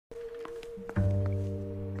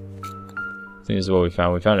I think this is what we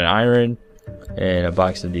found. We found an iron and a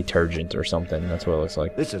box of detergent or something. That's what it looks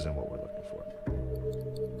like. This isn't what we're looking for.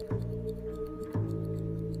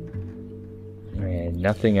 And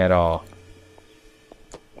nothing at all.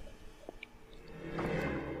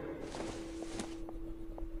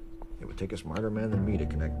 It would take a smarter man than me to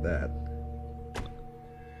connect that.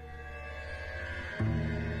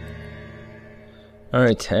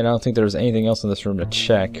 Alright, and I don't think there was anything else in this room to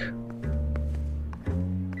check.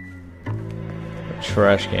 A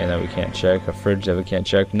trash can that we can't check, a fridge that we can't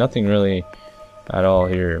check. Nothing really at all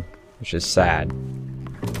here, which is sad.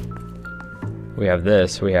 We have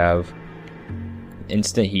this, we have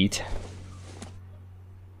instant heat.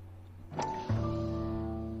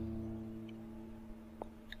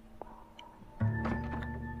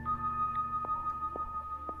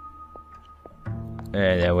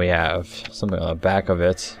 And then we have something on the back of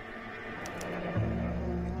it.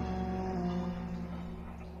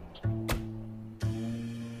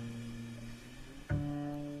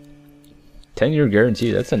 "10-year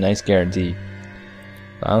guarantee." That's a nice guarantee.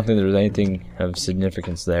 I don't think there's anything of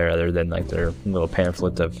significance there other than like their little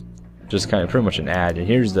pamphlet of just kind of pretty much an ad. And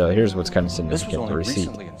here's what's kind of This was significant: only the receipt.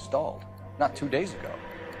 recently installed, not 2 days ago.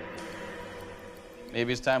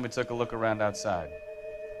 Maybe it's time we took a look around outside.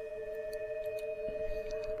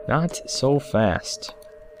 Not so fast.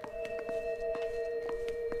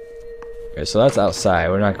 Okay, so that's outside.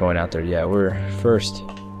 We're not going out there yet. We're first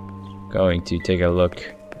going to take a look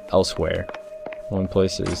elsewhere. One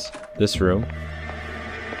place is this room.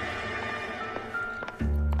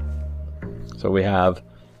 So we have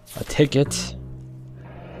a ticket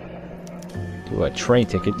to a train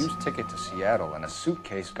ticket. Used ticket to Seattle and a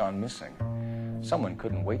suitcase gone missing. Someone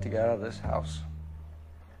couldn't wait to get out of this house.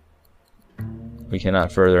 We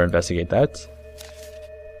cannot further investigate that.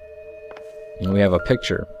 And we have a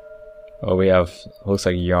picture. Oh, we have, looks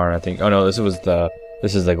like yarn, I think. Oh no, this is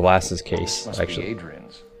the glasses case, Must actually. be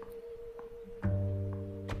Adrian's.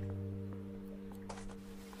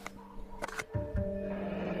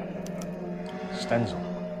 Stencil.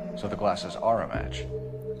 So the glasses are a match.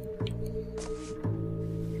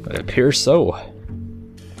 It appears so.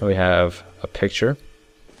 We have a picture.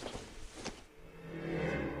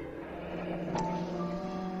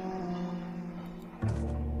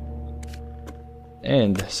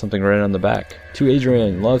 And something written on the back. "To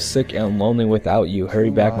Adrian, love sick and lonely without you. Hurry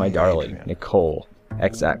back, my darling. Adrian. Nicole,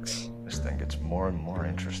 XX." This thing gets more and more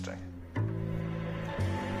interesting.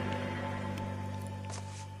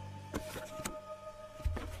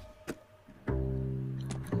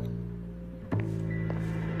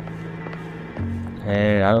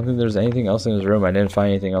 And I don't think there's anything else in his room. I didn't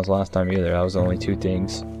find anything else last time either. That was only 2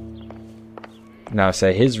 things. Now I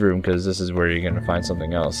say his room because this is where you're gonna find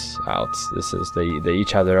something else out. This is they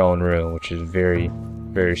each have their own room, which is very,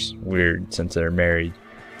 very weird since they're married.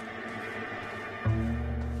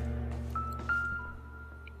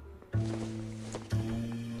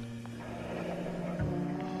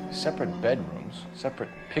 Separate bedrooms, separate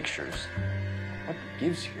pictures. What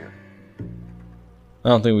gives here? I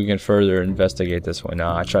don't think we can further investigate this one.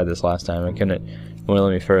 No, I tried this last time. It wouldn't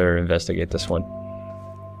let me further investigate this one.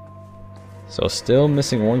 So still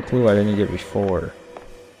missing one clue I didn't get before.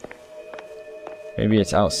 Maybe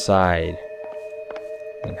it's outside.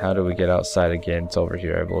 And how do we get outside again? It's over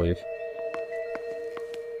here, I believe.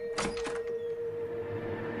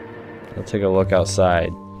 I'll take a look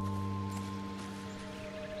outside.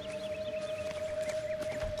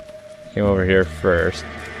 Came over here first.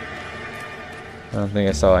 I don't think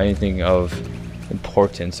I saw anything of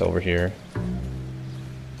importance over here.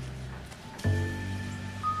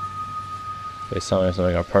 They saw me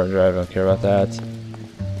something on part drive, I don't care about that.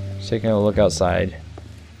 Just taking a look outside.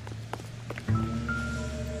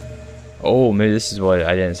 Oh, maybe this is what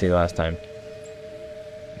I didn't see last time.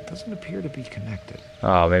 It doesn't appear to be connected.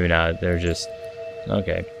 Oh, maybe not. They're just...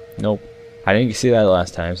 Okay. Nope. I didn't see that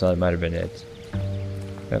last time, so that might have been it.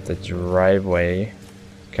 Got the driveway.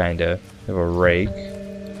 Kinda. We have a rake.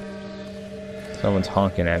 Someone's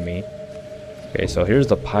honking at me. Okay, so here's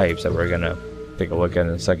the pipes that we're gonna take a look at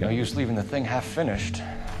in a second. No use leaving the thing half finished.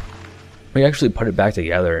 We actually put it back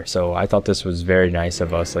together, so I thought this was very nice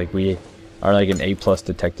of us. Like, we are like an A+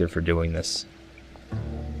 detective for doing this.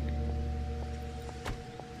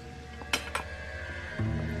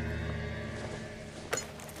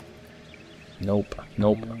 Nope.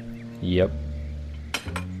 Nope. Yep.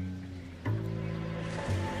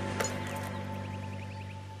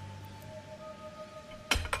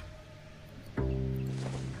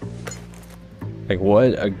 Like,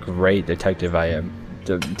 what a great detective I am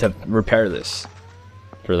to repair this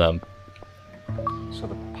for them. So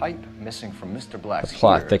the pipe missing from Mr. Black's The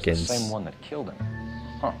plot ear thickens. is the same one that killed him.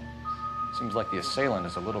 Huh. Seems like the assailant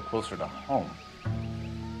is a little closer to home.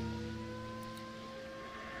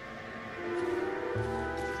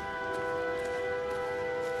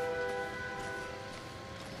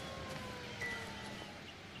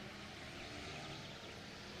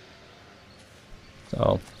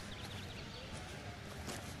 So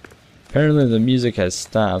apparently the music has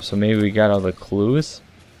stopped, so maybe we got all the clues.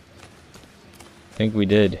 I think we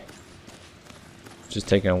did. Just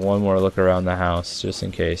taking one more look around the house, just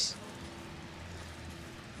in case.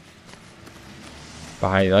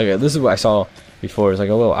 Behind, like, this is what I saw before. It's like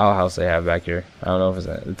a little outhouse they have back here. I don't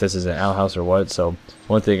know if this is an outhouse or what. So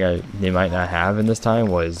one thing they might not have in this time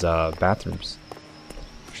was bathrooms,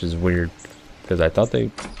 which is weird because I thought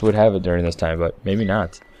they would have it during this time, but maybe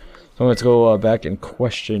not. So let's go back and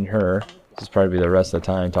question her. This is probably the rest of the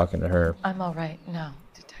time talking to her. I'm all right now,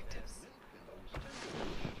 detectives.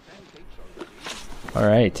 All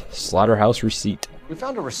right, slaughterhouse receipt. We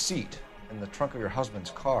found a receipt in the trunk of your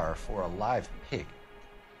husband's car for a live pig.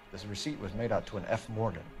 This receipt was made out to an F.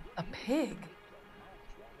 Morgan. A pig?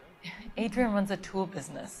 Adrian runs a tool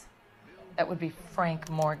business. That would be Frank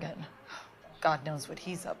Morgan. God knows what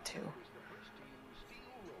he's up to.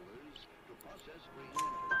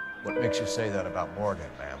 What makes you say that about Morgan,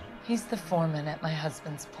 ma'am? He's the foreman at my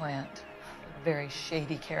husband's plant. A very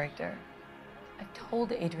shady character. I've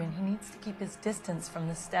told Adrian he needs to keep his distance from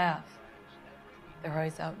the staff. They're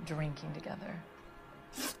always out drinking together.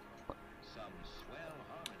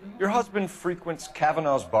 Your husband frequents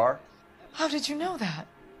Kavanaugh's bar? How did you know that?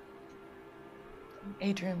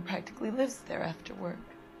 Adrian practically lives there after work.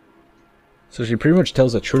 So she pretty much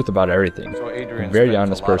tells the truth about everything. So Adrian Very spends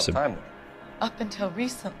honest a lot of person. time there. Up until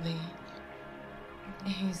recently,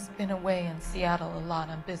 he's been away in Seattle a lot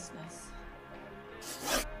on business.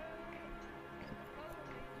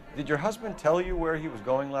 Did your husband tell you where he was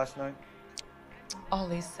going last night? All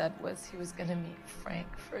he said was he was going to meet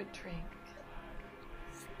Frank for a drink.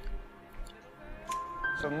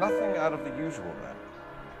 So nothing out of the usual then.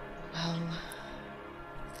 Well,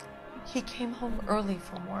 he came home early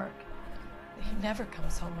from work. He never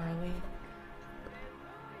comes home early.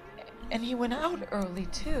 And he went out early,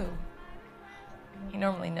 too. He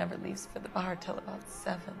normally never leaves for the bar till about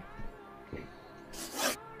 7.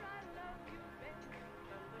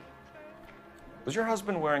 Was your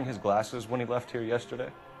husband wearing his glasses when he left here yesterday?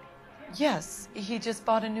 Yes, he just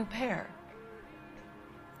bought a new pair.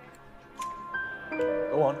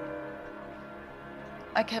 Go on.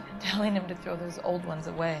 I kept telling him to throw those old ones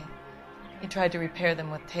away. He tried to repair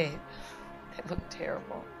them with tape. They look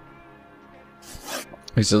terrible.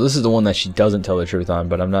 Okay, so this is the one that she doesn't tell the truth on,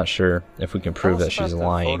 but I'm not sure if we can prove Tell that us she's about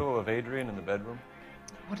lying. The photo of Adrian in the bedroom.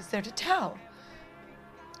 What is there to tell?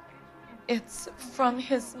 It's from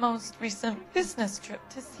his most recent business trip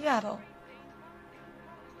to Seattle.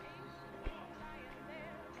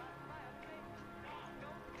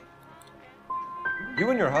 You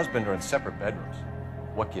and your husband are in separate bedrooms.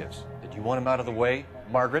 What gives? Did you want him out of the way,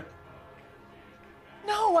 Margaret?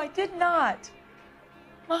 No, I did not.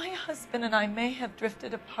 My husband and I may have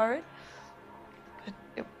drifted apart,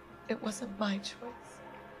 but it wasn't my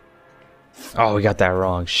choice. Oh, we got that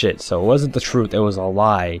wrong. Shit. So it wasn't the truth. It was a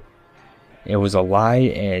lie. It was a lie,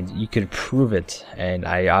 and you could prove it. And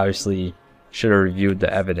I obviously should have reviewed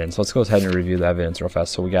the evidence. Let's go ahead and review the evidence real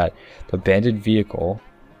fast. So we got the abandoned vehicle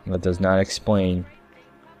that does not explain.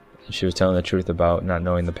 She was telling the truth about not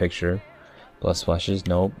knowing the picture. Blood splashes,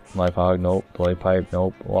 nope. Live hog, nope. Bloody pipe,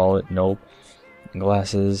 nope. Wallet, nope.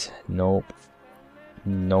 Glasses, nope.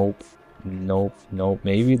 Nope. Nope. Nope.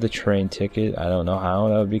 Maybe the train ticket. I don't know how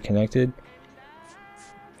that would be connected.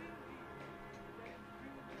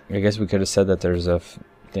 I guess we could have said that there's a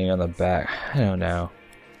thing on the back. I don't know.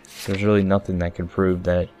 There's really nothing that could prove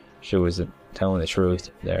that she was telling the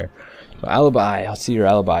truth there. So alibi. I'll see your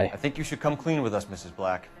alibi. I think you should come clean with us, Mrs.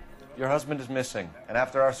 Black. Your husband is missing, and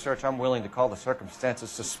after our search, I'm willing to call the circumstances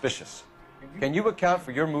suspicious. Can you account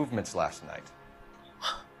for your movements last night?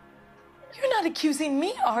 You're not accusing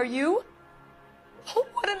me, are you? Oh,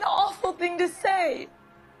 what an awful thing to say.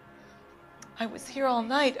 I was here all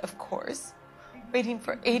night, of course, waiting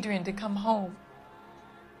for Adrian to come home.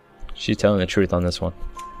 She's telling the truth on this one.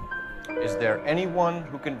 Is there anyone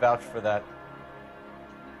who can vouch for that?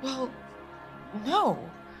 Well, no.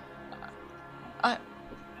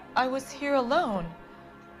 I was here alone.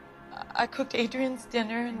 I cooked Adrian's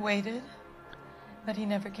dinner and waited, but he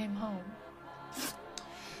never came home.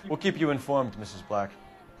 We'll keep you informed, Mrs. Black.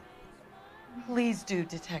 Please do,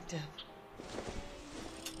 Detective.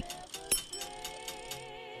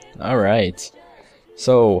 Alright.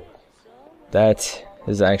 So, that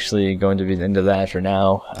is actually going to be the end of that for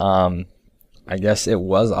now. I guess it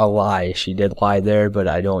was a lie. She did lie there, but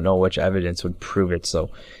I don't know which evidence would prove it.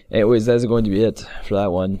 So anyways, that's going to be it for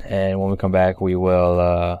that one. And when we come back, we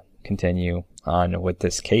will continue on with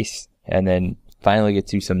this case. And then finally get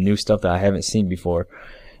to some new stuff that I haven't seen before.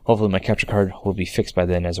 Hopefully my capture card will be fixed by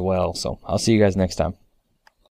then as well. So I'll see you guys next time.